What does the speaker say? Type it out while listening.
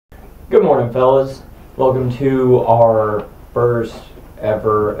Good morning, fellas. Welcome to our first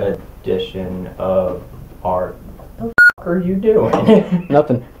ever edition of our... What the f*** are you doing?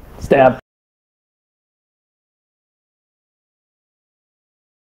 Nothing. Stab.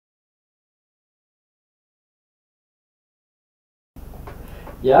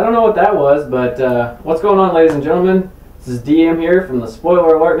 Yeah, I don't know what that was, but what's going on, ladies and gentlemen? This is DM here from the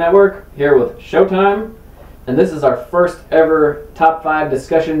Spoiler Alert Network, here with Showtime, and this is our first ever Top 5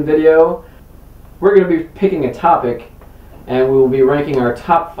 discussion video. We're going to be picking a topic, and we will be ranking our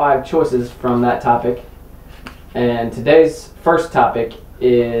top 5 choices from that topic. And today's first topic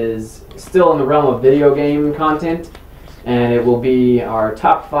is still in the realm of video game content, and it will be our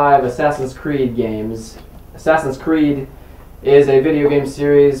top 5 Assassin's Creed games. Assassin's Creed is a video game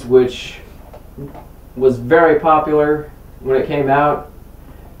series which was very popular when it came out.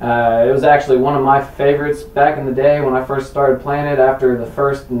 It was actually one of my favorites back in the day when I first started playing it. After the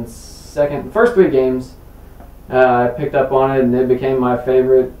first 3 games, I picked up on it and it became my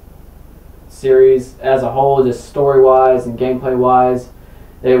favorite series as a whole, just story-wise and gameplay-wise.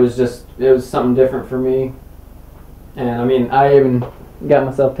 It was something different for me. And I mean, I even got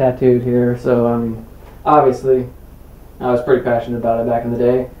myself tattooed here, so I mean, obviously I was pretty passionate about it back in the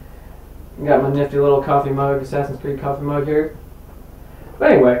day. Got my nifty little coffee mug, Assassin's Creed coffee mug here.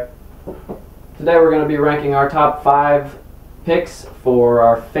 But anyway, today we're going to be ranking our top 5 picks for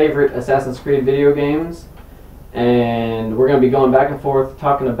our favorite Assassin's Creed video games. And we're going to be going back and forth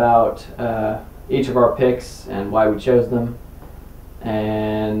talking about each of our picks and why we chose them.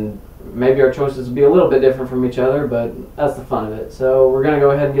 And maybe our choices will be a little bit different from each other, but that's the fun of it. So we're going to go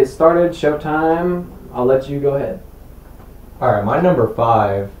ahead and get started. Showtime, I'll let you go ahead. Alright, my number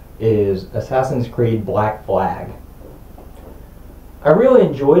 5 is Assassin's Creed Black Flag. I really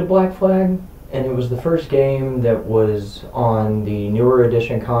enjoyed Black Flag, and it was the first game that was on the newer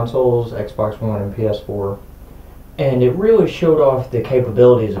edition consoles, Xbox One and PS4. And it really showed off the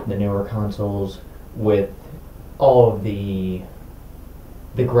capabilities of the newer consoles with all of the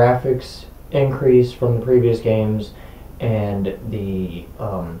graphics increase from the previous games, and the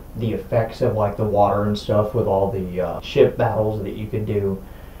effects of like the water and stuff with all the ship battles that you could do.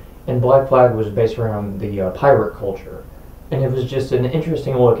 And Black Flag was based around the pirate culture, and it was just an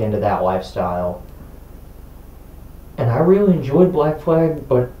interesting look into that lifestyle. And I really enjoyed Black Flag,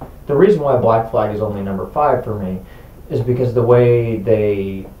 but the reason why Black Flag is only number 5 for me is because the way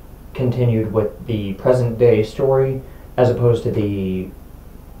they continued with the present day story as opposed to the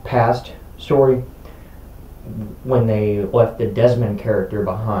past story. When they left the Desmond character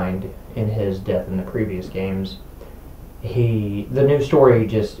behind in his death in the previous games, the new story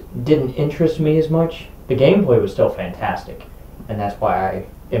just didn't interest me as much. The gameplay was still fantastic, and that's why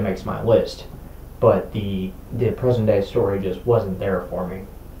it makes my list. But the present day story just wasn't there for me.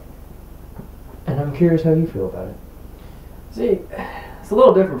 And I'm curious how you feel about it. See, it's a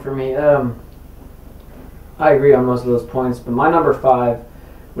little different for me. I agree on most of those points, but my number 5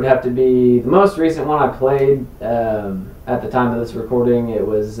 would have to be the most recent one I played at the time of this recording. It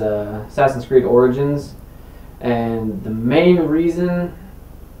was Assassin's Creed Origins, and the main reason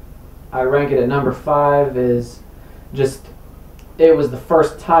I rank it at number 5 is just it was the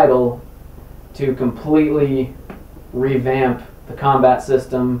first title to completely revamp the combat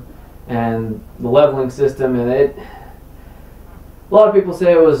system and the leveling system, and a lot of people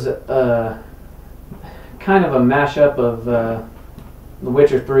say it was kind of a mashup of The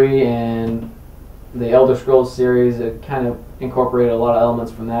Witcher 3 and the Elder Scrolls series. It kind of incorporated a lot of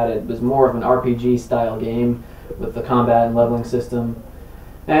elements from that. It was more of an RPG style game with the combat and leveling system.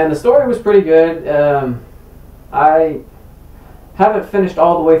 And the story was pretty good. I haven't finished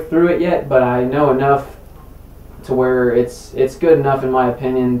all the way through it yet, but I know enough to where it's good enough in my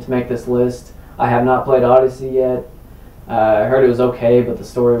opinion to make this list. I have not played Odyssey yet. I heard it was okay, but the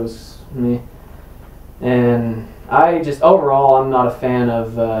story was meh. And I just, overall, I'm not a fan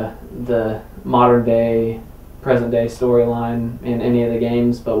of the modern day, present day storyline in any of the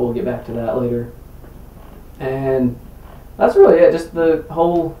games, but we'll get back to that later. And that's really it, just the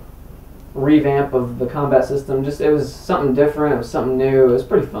whole revamp of the combat system. Just, it was something different, it was something new, it was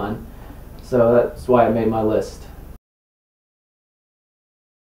pretty fun. So that's why I made my list.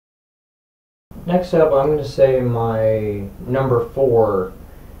 Next up, I'm going to say my number 4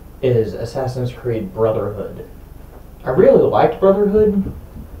 is Assassin's Creed Brotherhood. I really liked Brotherhood,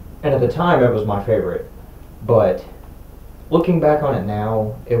 and at the time it was my favorite. But looking back on it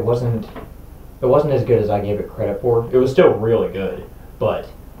now, it wasn't as good as I gave it credit for. It was still really good, but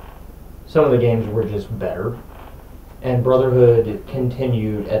some of the games were just better. And Brotherhood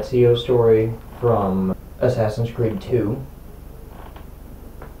continued Ezio's story from Assassin's Creed 2.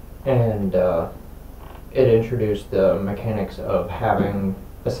 and it introduced the mechanics of having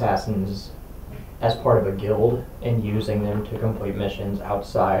assassins as part of a guild and using them to complete missions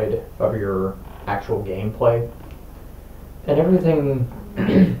outside of your actual gameplay. And everything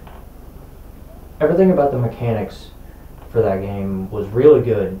about the mechanics for that game was really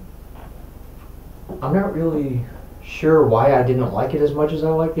good. I'm not really sure why I didn't like it as much as I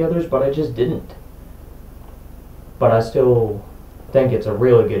like the others, but I just didn't. But I still think it's a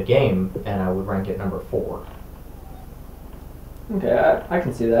really good game, and I would rank it number 4. Okay, I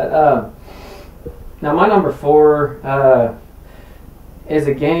can see that. Now my number 4 is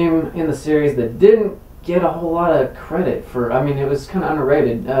a game in the series that didn't get a whole lot of credit for. I mean, it was kind of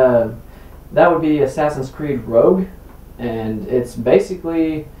underrated. That would be Assassin's Creed Rogue, and it's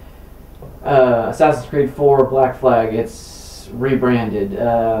basically Assassin's Creed 4 Black Flag. It's rebranded.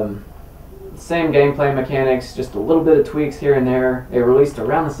 Same gameplay mechanics, just a little bit of tweaks here and there. It released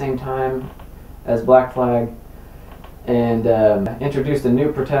around the same time as Black Flag, and introduced a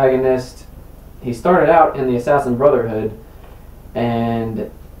new protagonist. He started out in the Assassin Brotherhood,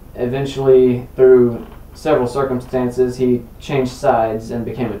 and eventually, through several circumstances, he changed sides and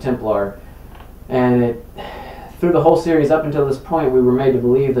became a Templar. And through the whole series up until this point, we were made to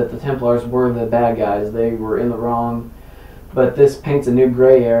believe that the Templars were the bad guys. They were in the wrong. But this paints a new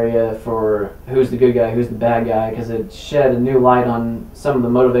gray area for who's the good guy, who's the bad guy, because it shed a new light on some of the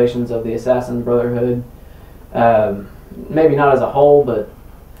motivations of the Assassin Brotherhood. Maybe not as a whole, but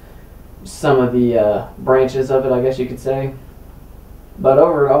some of the branches of it, I guess you could say. But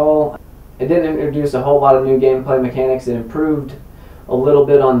overall, it didn't introduce a whole lot of new gameplay mechanics. It improved a little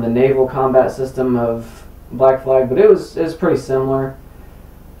bit on the naval combat system of Black Flag, but it was pretty similar.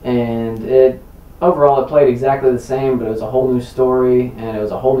 And overall it played exactly the same, but it was a whole new story, and it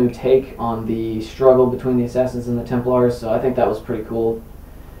was a whole new take on the struggle between the Assassins and the Templars, so I think that was pretty cool.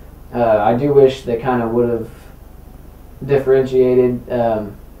 I do wish they kind of would have differentiated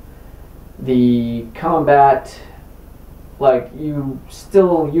the combat. Like, you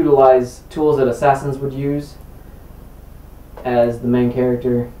still utilize tools that assassins would use as the main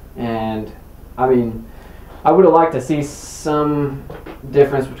character, and I mean, I would have liked to see some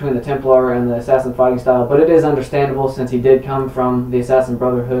difference between the Templar and the Assassin fighting style, but it is understandable since he did come from the Assassin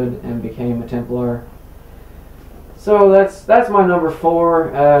Brotherhood and became a Templar. So that's my number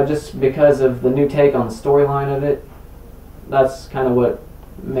 4, just because of the new take on the storyline of it. That's kind of what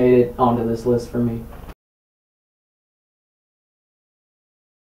made it onto this list for me.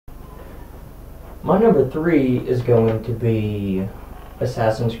 My number 3 is going to be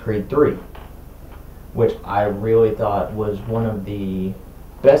Assassin's Creed 3, which I really thought was one of the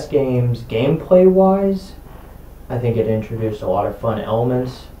best games gameplay-wise. I think it introduced a lot of fun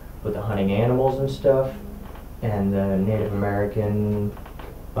elements with the hunting animals and stuff, and the Native American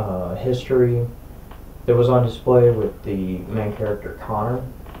history that was on display with the main character Connor.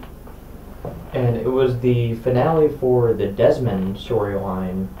 And it was the finale for the Desmond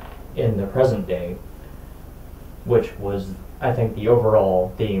storyline in the present day, which was, I think, the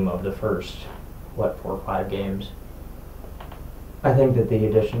overall theme of the first, 4 or 5 games. I think that the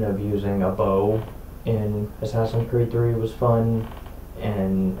addition of using a bow in Assassin's Creed 3 was fun,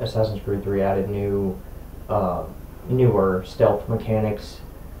 and Assassin's Creed 3 added newer stealth mechanics.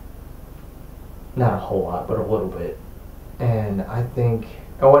 Not a whole lot, but a little bit. And I think,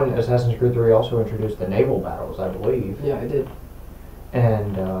 and Assassin's Creed 3 also introduced the naval battles, I believe. Yeah, I did.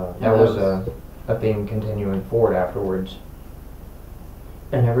 And that was a theme continuing forward afterwards.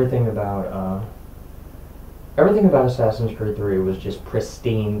 And everything about Assassin's Creed 3 was just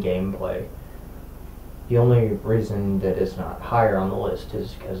pristine gameplay. The only reason that it's not higher on the list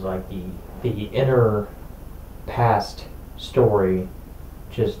is because, like, the inner past story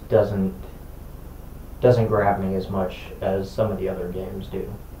just doesn't grab me as much as some of the other games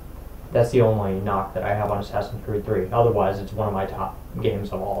do. That's the only knock that I have on Assassin's Creed 3. Otherwise, it's one of my top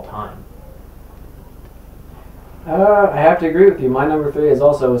games of all time. I have to agree with you. My number 3 is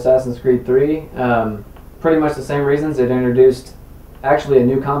also Assassin's Creed 3. Pretty much the same reasons. It introduced actually a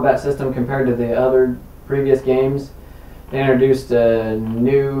new combat system compared to the other previous games. It introduced a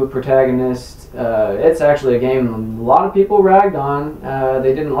new protagonist. It's actually a game a lot of people ragged on.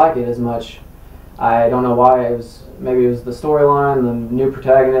 They didn't like it as much. I don't know why. Maybe it was the storyline, the new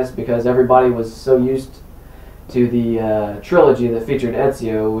protagonist, because everybody was so used to the trilogy that featured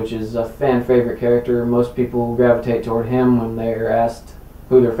Ezio, which is a fan favorite character. Most people gravitate toward him when they're asked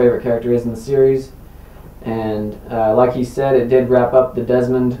who their favorite character is in the series. And like he said, it did wrap up the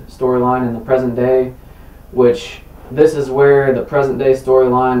Desmond storyline in the present day, which this is where the present day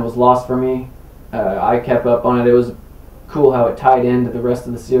storyline was lost for me. I kept up on it. It was cool how it tied into the rest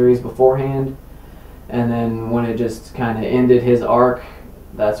of the series beforehand. And then when it just kind of ended his arc,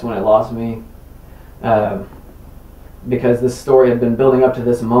 that's when it lost me. Because this story had been building up to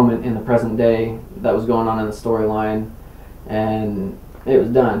this moment in the present day that was going on in the storyline, and it was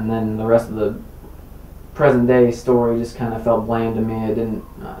done. And then the rest of the present day story just kind of felt bland to me. I didn't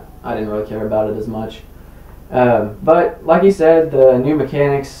really care about it as much. But like you said, the new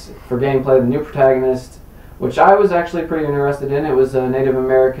mechanics for gameplay, the new protagonist, which I was actually pretty interested in. It was a Native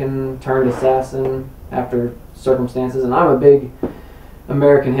American turned assassin after circumstances, and I'm a big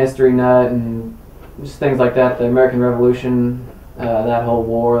American history nut and just things like that. The American Revolution, that whole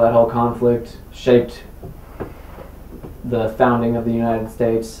war, that whole conflict shaped the founding of the United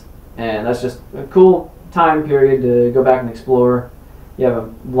States, and that's just a cool time period to go back and explore. You have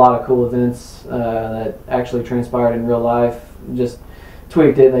a lot of cool events that actually transpired in real life. Just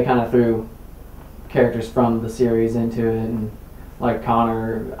tweaked it. They kind of threw characters from the series into it, and like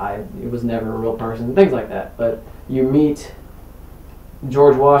Connor, it was never a real person, things like that. But you meet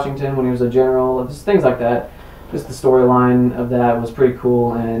George Washington when he was a general, just things like that. Just the storyline of that was pretty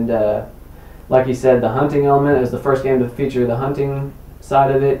cool, and like you said, the hunting element, it was the first game to feature the hunting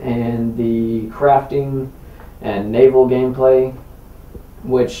side of it, and the crafting and naval gameplay,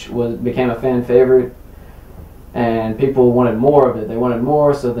 which became a fan favorite, and people wanted more of it. They wanted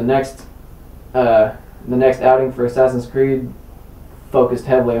more, so the next outing for Assassin's Creed focused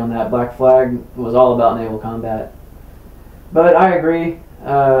heavily on that. Black Flag was all about naval combat. But I agree,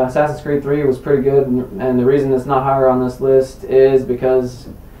 Assassin's Creed 3 was pretty good, and the reason it's not higher on this list is because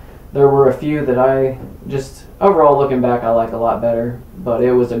there were a few that I just, overall looking back, I like a lot better. But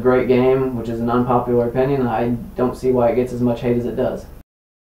it was a great game, which is an unpopular opinion. I don't see why it gets as much hate as it does.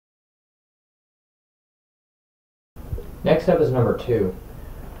 Next up is number 2.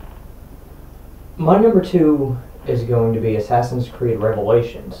 My number 2 is going to be Assassin's Creed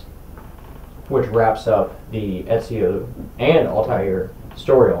Revelations, which wraps up the Ezio and Altair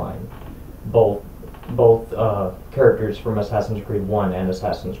storyline, both characters from Assassin's Creed 1 and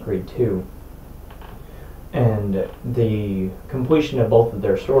Assassin's Creed 2. And the completion of both of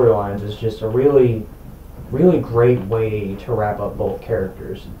their storylines is just a really, really great way to wrap up both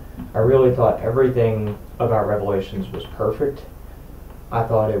characters. I really thought everything about Revelations was perfect. I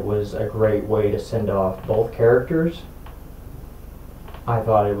thought it was a great way to send off both characters. I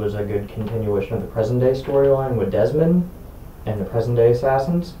thought it was a good continuation of the present day storyline with Desmond and the present day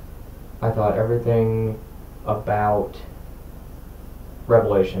assassins. I thought everything about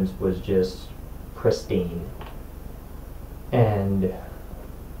Revelations was just pristine. And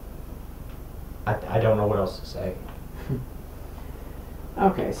I don't know what else to say.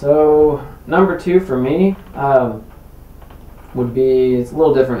 Okay, so number 2 for me would be, it's a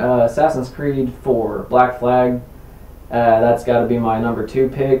little different, Assassin's Creed 4, Black Flag. That's got to be my number 2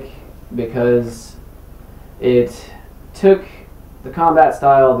 pick because it took the combat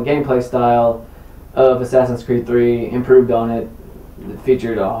style, the gameplay style of Assassin's Creed 3, improved on it. It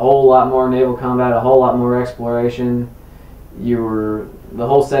featured a whole lot more naval combat, a whole lot more exploration. The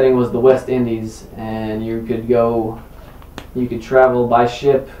whole setting was the West Indies, and you could travel by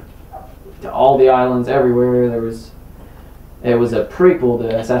ship to all the islands everywhere. It was a prequel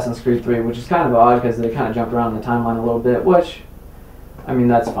to Assassin's Creed 3, which is kind of odd because they kind of jumped around in the timeline a little bit, which, I mean,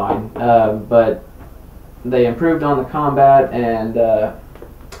 that's fine. But they improved on the combat, and the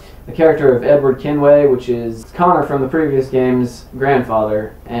character of Edward Kenway, which is Connor from the previous game's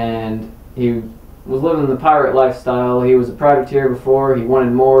grandfather, and he was living the pirate lifestyle. He was a privateer before. He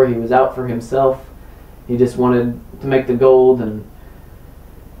wanted more. He was out for himself. He just wanted to make the gold and,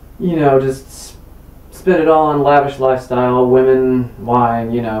 just spend it all on lavish lifestyle, women,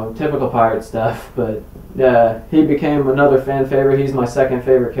 wine, typical pirate stuff. But he became another fan favorite. He's my second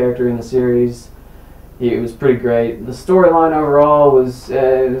favorite character in the series. It was pretty great. The storyline overall was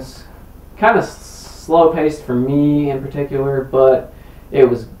kind of slow-paced for me in particular, but it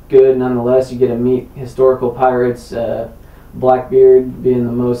was good nonetheless. You get to meet historical pirates, Blackbeard being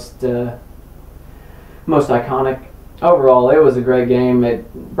the most iconic. Overall, it was a great game.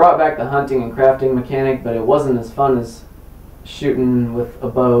 It brought back the hunting and crafting mechanic, but it wasn't as fun as shooting with a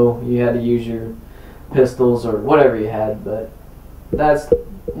bow. You had to use your pistols or whatever you had, but that's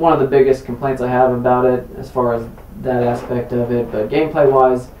one of the biggest complaints I have about it as far as that aspect of it. But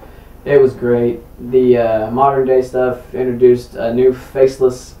gameplay-wise, it was great. The modern day stuff introduced a new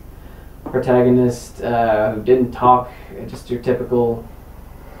faceless protagonist who didn't talk, just your typical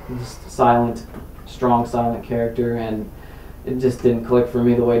just strong silent character, and it just didn't click for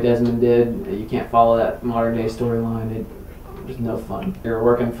me the way Desmond did. You can't follow that modern day storyline. just no fun. You're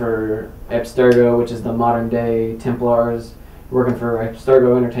working for Abstergo, which is the modern day Templars. You're working for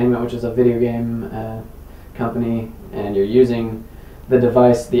Abstergo Entertainment, which is a video game company, and you're using the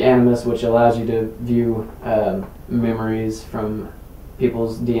device, the Animus, which allows you to view memories from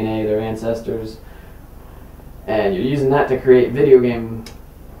people's DNA, their ancestors, and you're using that to create video game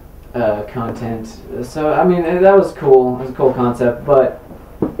content. So I mean, that was cool. It was a cool concept, but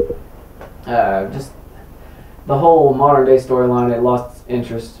just the whole modern day storyline, it lost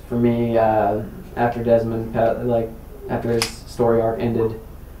interest for me after Desmond, after his story arc ended.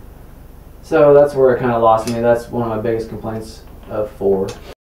 So that's where it kind of lost me. That's one of my biggest complaints of 4.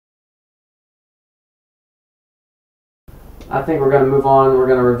 I think we're going to move on. We're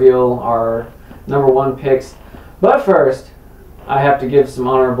going to reveal our number 1 picks. But first, I have to give some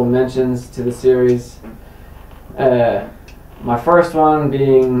honorable mentions to the series. My first one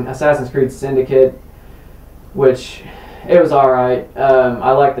being Assassin's Creed Syndicate, which it was alright.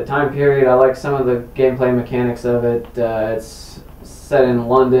 I like the time period. I like some of the gameplay mechanics of it. It's set in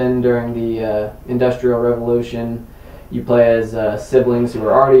London during the Industrial Revolution. You play as siblings who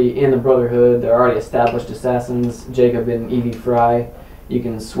are already in the Brotherhood. They're already established assassins, Jacob and Evie Fry. You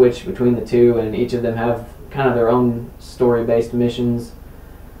can switch between the two, and each of them have kind of their own story-based missions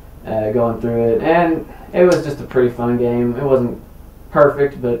going through it. And it was just a pretty fun game. It wasn't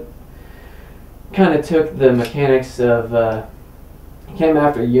perfect, but kind of took the mechanics of... it came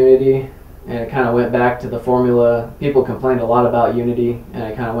after Unity, and it kind of went back to the formula. People complained a lot about Unity, and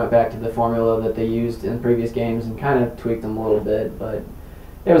it kind of went back to the formula that they used in previous games and kind of tweaked them a little bit, but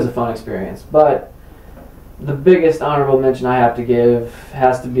it was a fun experience. But the biggest honorable mention I have to give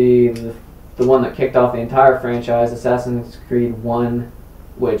has to be the one that kicked off the entire franchise, Assassin's Creed 1,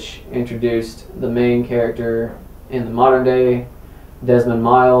 which introduced the main character in the modern day, Desmond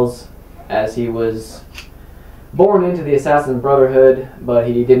Miles, as he was born into the Assassin Brotherhood, but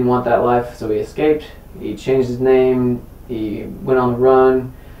he didn't want that life, so he escaped. He changed his name, he went on the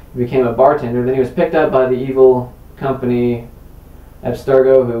run, he became a bartender. Then he was picked up by the evil company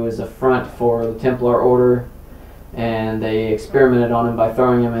Abstergo, who was a front for the Templar Order, and they experimented on him by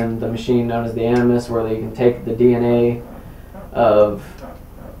throwing him in the machine known as the Animus, where they can take the DNA of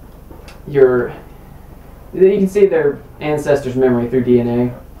you can see their ancestors' memory through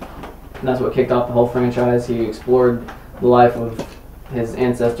DNA. And that's what kicked off the whole franchise. He explored the life of his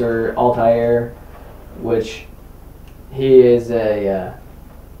ancestor Altair, which he is a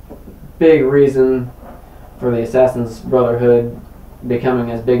big reason for the Assassin's Brotherhood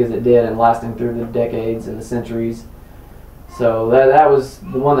becoming as big as it did and lasting through the decades and the centuries. So that was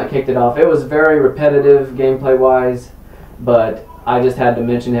the one that kicked it off. It was very repetitive gameplay-wise, but I just had to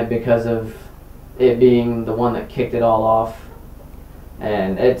mention it because of it being the one that kicked it all off.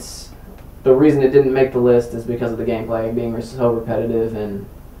 And the reason it didn't make the list is because of the gameplay being so repetitive and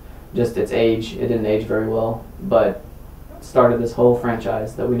just its age. It didn't age very well, but started this whole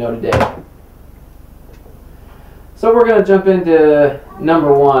franchise that we know today. So we're going to jump into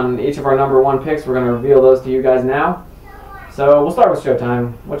number 1. Each of our number 1 picks, we're going to reveal those to you guys now. So we'll start with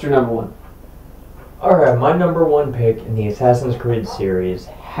Showtime. What's your number 1? Alright, my number 1 pick in the Assassin's Creed series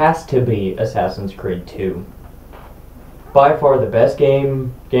has to be Assassin's Creed 2. By far the best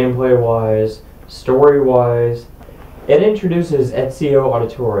game, gameplay-wise, story-wise. It introduces Ezio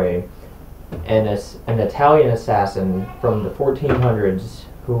Auditore, an Italian assassin from the 1400s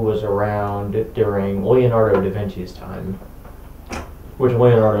who was around during Leonardo da Vinci's time, which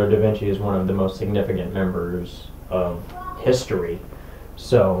Leonardo da Vinci is one of the most significant members of history.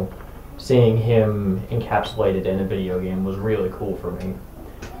 So seeing him encapsulated in a video game was really cool for me.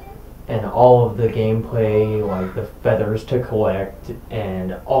 And all of the gameplay, like the feathers to collect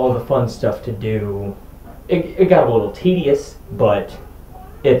and all the fun stuff to do, it got a little tedious, but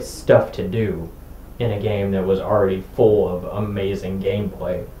it's stuff to do in a game that was already full of amazing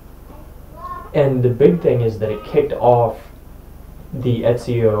gameplay. And the big thing is that it kicked off the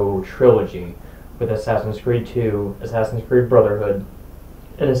Ezio trilogy with Assassin's Creed 2, Assassin's Creed Brotherhood,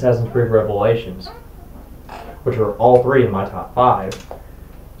 and Assassin's Creed Revelations, which are all 3 in my top 5.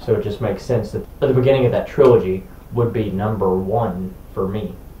 So it just makes sense that at the beginning of that trilogy would be number 1 for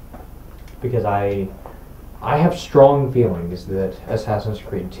me. Because I have strong feelings that Assassin's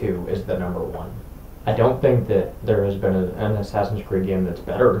Creed 2 is the number 1. I don't think that there has been an Assassin's Creed game that's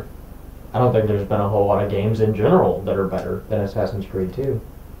better. I don't think there's been a whole lot of games in general that are better than Assassin's Creed 2.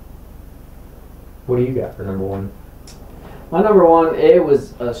 What do you got for number 1? My number 1, it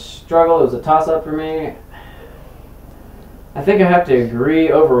was a struggle. It was a toss-up for me. I think I have to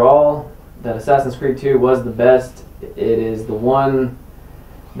agree overall that Assassin's Creed 2 was the best. It is the one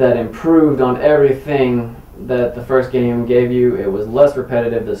that improved on everything that the first game gave you. It was less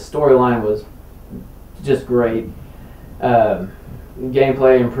repetitive. The storyline was just great.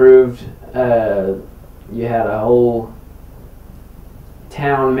 Gameplay improved. You had a whole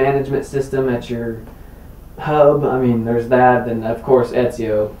town management system at your hub. I mean, there's that. Then, of course,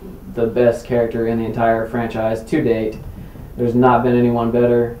 Ezio, the best character in the entire franchise to date. There's not been anyone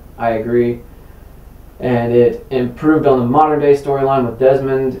better. I agree. And it improved on the modern day storyline with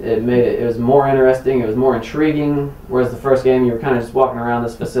Desmond. It was more interesting, it was more intriguing, whereas the first game you were kind of just walking around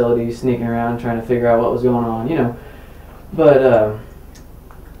this facility, sneaking around, trying to figure out what was going on, you know. But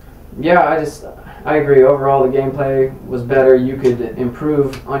yeah, I agree. Overall, the gameplay was better. You could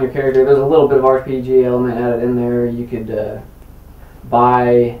improve on your character. There's a little bit of RPG element added in there. You could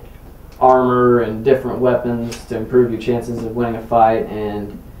buy armor and different weapons to improve your chances of winning a fight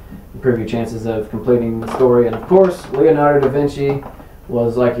and improve your chances of completing the story. And of course, Leonardo da Vinci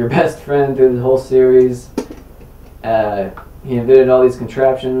was like your best friend through the whole series. He invented all these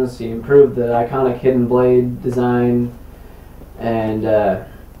contraptions. He improved the iconic hidden blade design, and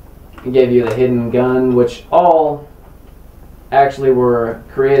he gave you the hidden gun, which all actually were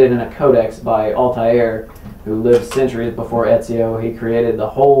created in a codex by Altair, who lived centuries before Ezio. He created the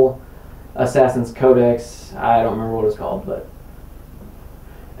whole Assassin's Codex. I don't remember what it's called, but.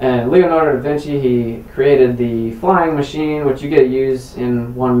 And Leonardo da Vinci, he created the flying machine, which you get to use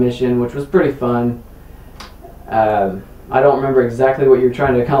in one mission, which was pretty fun. I don't remember exactly what you're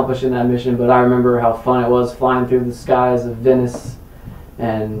trying to accomplish in that mission, but I remember how fun it was flying through the skies of Venice,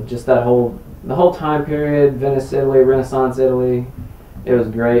 and just the whole time period, Venice, Italy, Renaissance Italy. It was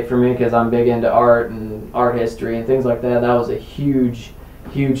great for me because I'm big into art and art history and things like that. That was a huge,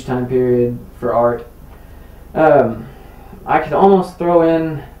 huge time period for art. I could almost throw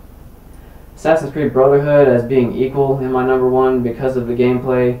in Assassin's Creed Brotherhood as being equal in my number one because of the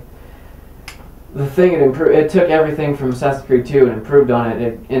gameplay. The thing it took everything from Assassin's Creed 2 and improved on it.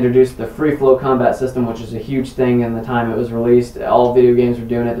 It introduced the free flow combat system, which is a huge thing in the time it was released. All video games were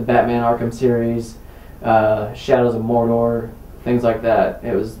doing it. The Batman Arkham series, Shadows of Mordor, things like that.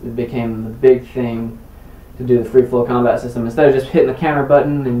 It became the big thing to do the free flow combat system. Instead of just hitting the counter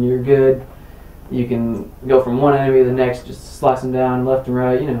button and you're good, you can go from one enemy to the next, just slice them down left and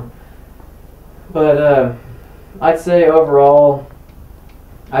right, you know. But I'd say overall,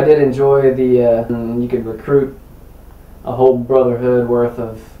 I did enjoy the, you could recruit a whole Brotherhood worth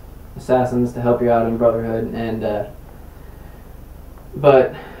of assassins to help you out in Brotherhood, and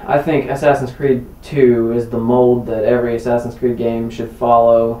but I think Assassin's Creed 2 is the mold that every Assassin's Creed game should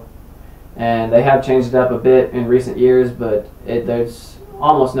follow, and they have changed it up a bit in recent years, but there's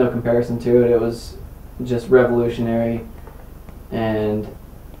almost no comparison to it. It was just revolutionary, and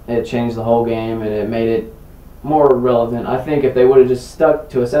it changed the whole game, and it made it more relevant. I think if they would have just stuck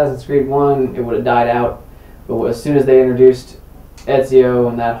to Assassin's Creed 1, it would have died out. But as soon as they introduced Ezio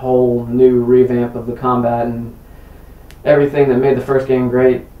and that whole new revamp of the combat and everything that made the first game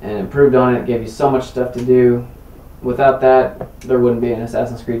great and improved on it, gave you so much stuff to do. Without that, there wouldn't be an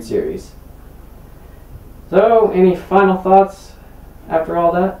Assassin's Creed series. So, any final thoughts after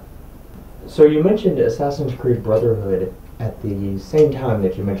all that? So you mentioned Assassin's Creed Brotherhood at the same time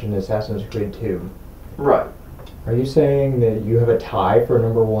that you mentioned Assassin's Creed 2. Right. Are you saying that you have a tie for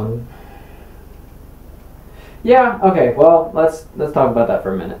number one? Yeah, okay, well, let's talk about that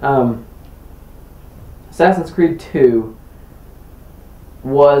for a minute. Assassin's Creed 2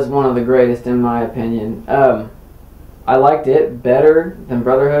 was one of the greatest in my opinion. I liked it better than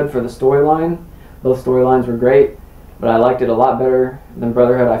Brotherhood for the storyline. Both storylines were great, but I liked it a lot better than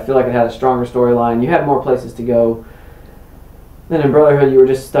Brotherhood. I feel like it had a stronger storyline. You had more places to go. Then in Brotherhood you were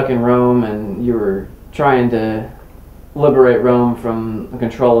just stuck in Rome and you were trying to liberate Rome from the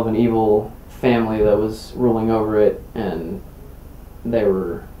control of an evil family that was ruling over it, and they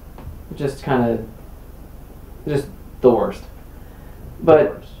were just kind of just the worst.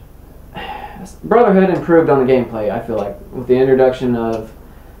 But Brotherhood improved on the gameplay, I feel like, with the introduction of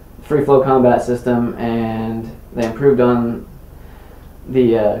free flow combat system, and they improved on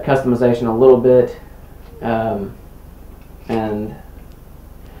the customization a little bit, and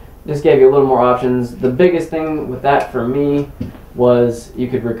just gave you a little more options. The biggest thing with that for me was you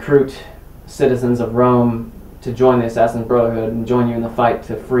could recruit citizens of Rome to join the Assassin's Brotherhood and join you in the fight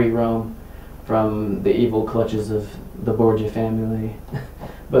to free Rome from the evil clutches of the Borgia family.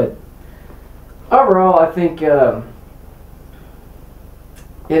 But overall, I think it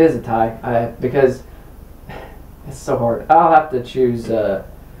is a tie, because it's so hard. I'll have to choose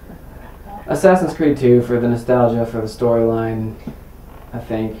Assassin's Creed 2 for the nostalgia, for the storyline. I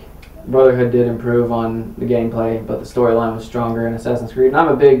think Brotherhood did improve on the gameplay, but the storyline was stronger in Assassin's Creed. And I'm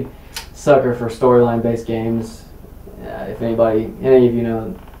a big sucker for storyline-based games. If any of you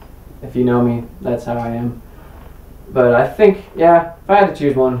know, if you know me, that's how I am. But I think, yeah, if I had to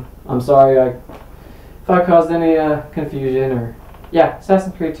choose one, I'm sorry if I caused any confusion, or yeah,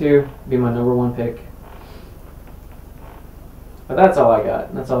 Assassin's Creed 2 would be my number one pick. But that's all I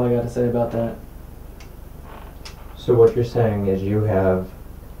got. That's all I got to say about that. So what you're saying is you have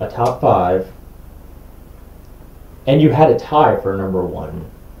a top 5, and you had a tie for number 1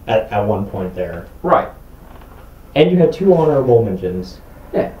 at one point there. Right. And you had 2 honorable mentions.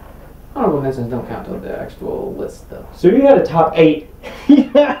 Yeah. Honorable mentions don't count to the actual list, though. So you had a top 8.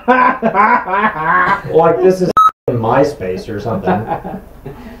 Like this is MySpace or something.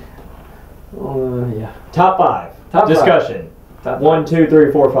 Yeah. Top 5. Top discussion. 5. 1, 2,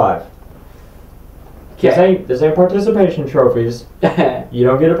 3, 4, 5. Okay. This ain't participation trophies. You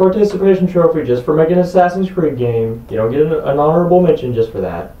don't get a participation trophy just for making an Assassin's Creed game. You don't get an honorable mention just for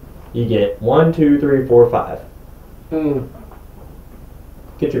that. You get 1, 2, 3, 4, 5.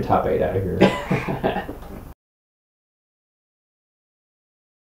 Get your top 8 out of here.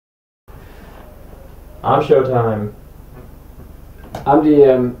 I'm Showtime. I'm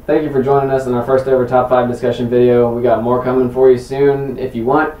DM. Thank you for joining us in our first ever top 5 discussion video. We got more coming for you soon. If you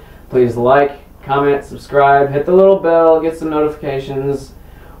want, please like, comment, subscribe, hit the little bell, get some notifications.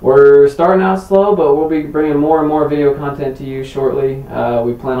 We're starting out slow, but we'll be bringing more and more video content to you shortly.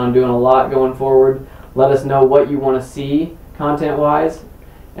 We plan on doing a lot going forward. Let us know what you want to see content-wise,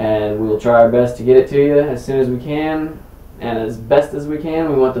 and we'll try our best to get it to you as soon as we can and as best as we can.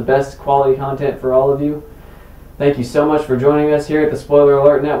 We want the best quality content for all of you. Thank you so much for joining us here at the Spoiler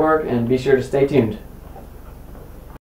Alert Network, and be sure to stay tuned.